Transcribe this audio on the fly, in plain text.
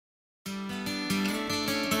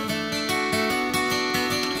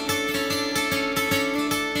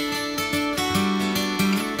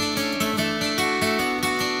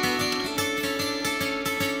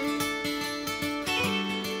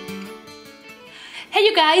Hey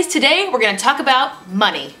you guys, today we're going to talk about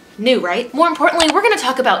money. New, right? More importantly, we're going to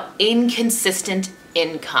talk about inconsistent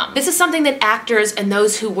income. This is something that actors and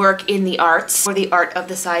those who work in the arts, or the art of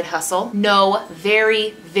the side hustle, know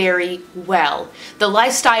very, very well. The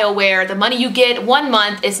lifestyle where the money you get one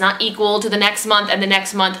month is not equal to the next month and the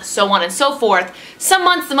next month, so on and so forth. Some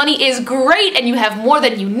months the money is great and you have more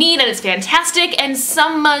than you need and it's fantastic, and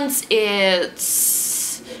some months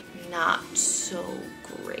it's not so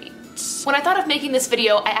great. When I thought of making this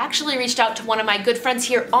video, I actually reached out to one of my good friends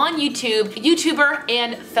here on YouTube, YouTuber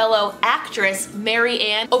and fellow actress, Mary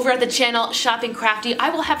Ann, over at the channel Shopping Crafty.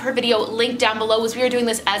 I will have her video linked down below as we are doing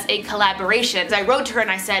this as a collaboration. I wrote to her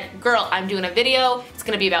and I said, girl, I'm doing a video. It's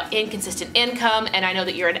gonna be about inconsistent income and I know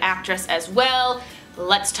that you're an actress as well.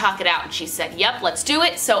 Let's talk it out. And she said, yep, let's do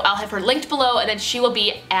it. So I'll have her linked below and then she will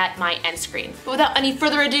be at my end screen. But without any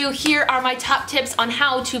further ado, here are my top tips on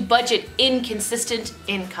how to budget inconsistent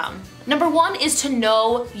income. Number one is to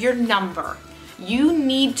know your number. You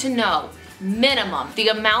need to know minimum the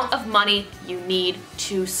amount of money you need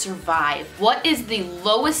to survive. What is the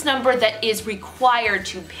lowest number that is required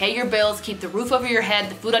to pay your bills, keep the roof over your head,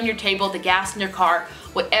 the food on your table, the gas in your car,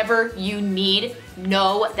 whatever you need,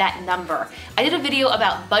 know that number. I did a video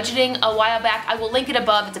about budgeting a while back. I will link it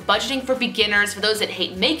above. It's a budgeting for beginners, for those that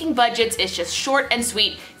hate making budgets. It's just short and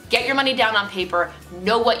sweet. Get your money down on paper,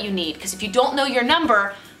 know what you need, because if you don't know your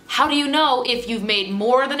number, how do you know if you've made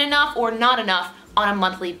more than enough or not enough on a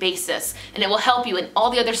monthly basis? And it will help you in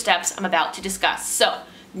all the other steps I'm about to discuss. So,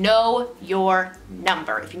 know your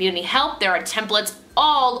number. If you need any help, there are templates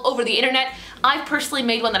all over the internet. I've personally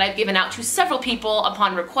made one that I've given out to several people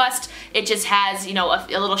upon request. It just has, you know,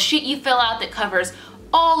 a little sheet you fill out that covers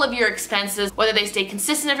all of your expenses, whether they stay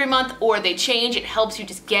consistent every month or they change. It helps you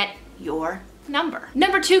just get your number.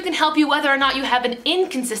 Number two can help you whether or not you have an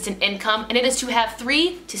inconsistent income, and it is to have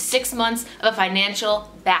 3 to 6 months of a financial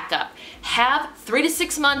backup. Have 3 to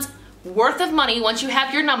 6 months worth of money once you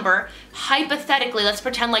have your number. Hypothetically, let's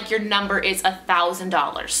pretend like your number is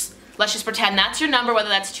 $1,000. Let's just pretend that's your number, whether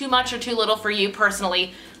that's too much or too little for you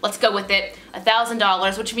personally. Let's go with it,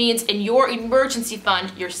 $1,000, which means in your emergency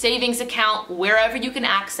fund, your savings account, wherever you can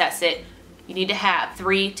access it, you need to have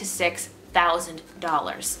 $3,000 to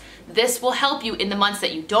 $6,000. This will help you in the months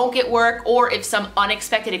that you don't get work, or if some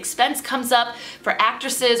unexpected expense comes up. For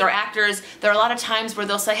actresses or actors, there are a lot of times where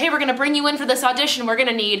they'll say, hey, we're gonna bring you in for this audition, we're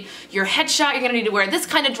gonna need your headshot, you're gonna need to wear this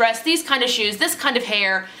kind of dress, these kind of shoes, this kind of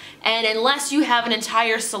hair, and unless you have an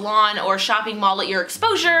entire salon or shopping mall at your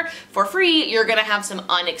exposure for free, you're gonna have some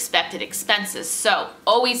unexpected expenses. So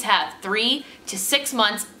always have 3 to 6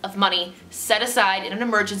 months of money set aside in an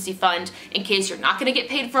emergency fund in case you're not gonna get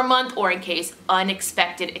paid for a month or in case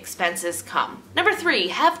unexpected expenses come. Number 3,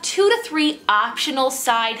 have 2 to 3 optional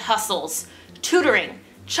side hustles. Tutoring,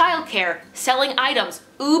 childcare, selling items,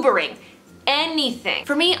 Ubering, anything.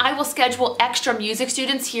 For me, I will schedule extra music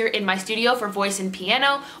students here in my studio for voice and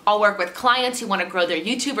piano. I'll work with clients who want to grow their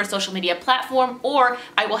YouTube or social media platform, or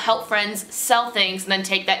I will help friends sell things and then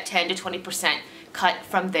take that 10 to 20% cut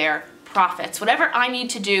from their profits. Whatever I need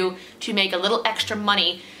to do to make a little extra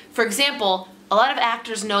money. For example, a lot of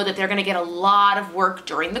actors know that they're gonna get a lot of work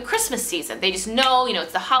during the Christmas season. They just know, you know,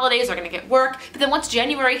 it's the holidays, they're gonna get work, but then once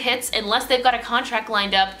January hits, unless they've got a contract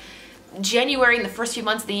lined up, January and the first few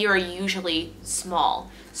months of the year are usually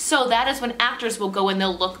small. So that is when actors will go and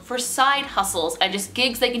they'll look for side hustles and just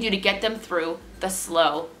gigs they can do to get them through the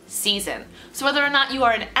slow season. So whether or not you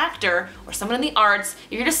are an actor or someone in the arts,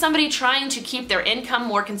 if you're just somebody trying to keep their income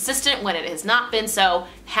more consistent when it has not been so,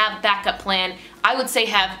 have a backup plan. I would say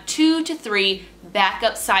have 2 to 3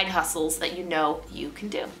 backup side hustles that you know you can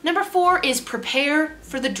do. Number 4 is prepare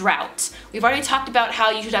for the drought. We've already talked about how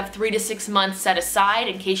you should have 3 to 6 months set aside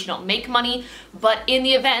in case you don't make money, but in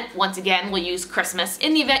the event, once again, we'll use Christmas,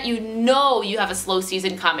 in the event you know you have a slow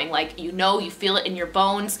season coming, like you know you feel it in your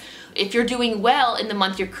bones, if you're doing well in the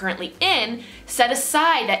month you're currently in, set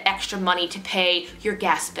aside that extra money to pay your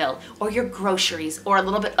gas bill or your groceries or a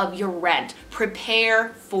little bit of your rent. Prepare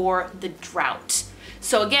for the drought.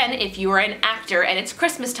 So again, if you are an actor and it's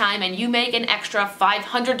Christmas time and you make an extra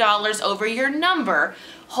 $500 over your number,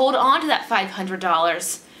 hold on to that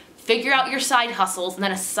 $500. Figure out your side hustles and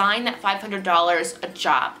then assign that $500 a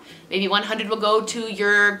job. Maybe $100 will go to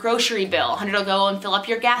your grocery bill, $100 will go and fill up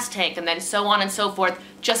your gas tank, and then so on and so forth.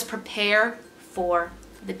 Just prepare for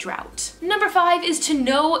the drought. Number 5 is to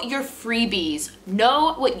know your freebies.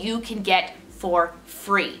 Know what you can get for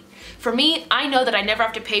free. For me, I know that I never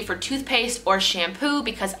have to pay for toothpaste or shampoo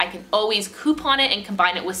because I can always coupon it and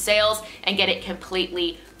combine it with sales and get it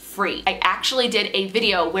completely free. I actually did a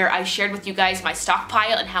video where I shared with you guys my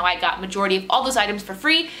stockpile and how I got majority of all those items for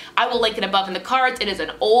free. I will link it above in the cards. It is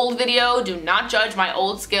an old video. Do not judge my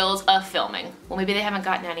old skills of filming. Well, maybe they haven't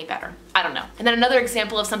gotten any better. I don't know. And then another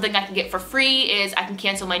example of something I can get for free is I can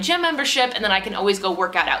cancel my gym membership and then I can always go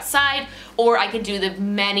work out outside, or I can do the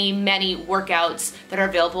many workouts that are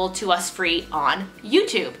available to us free on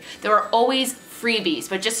YouTube. There are always freebies,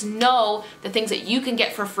 but just know the things that you can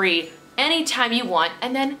get for free anytime you want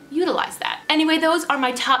and then utilize that. Anyway, those are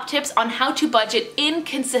my top tips on how to budget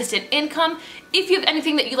inconsistent income. If you have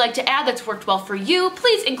anything that you'd like to add that's worked well for you,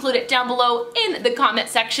 please include it down below in the comment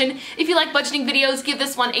section. If you like budgeting videos, give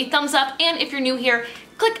this one a thumbs up, and if you're new here,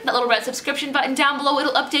 click that little red subscription button down below.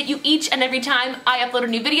 It'll update you each and every time I upload a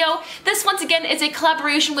new video. This, once again, is a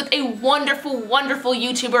collaboration with a wonderful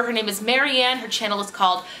YouTuber. Her name is Marianne. Her channel is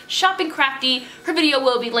called Shopping Crafty. Her video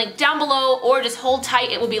will be linked down below, or just hold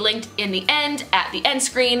tight. It will be linked in the end, at the end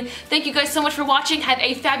screen. Thank you guys so much for watching. Have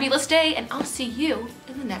a fabulous day, and I'll see you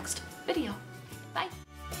in the next video.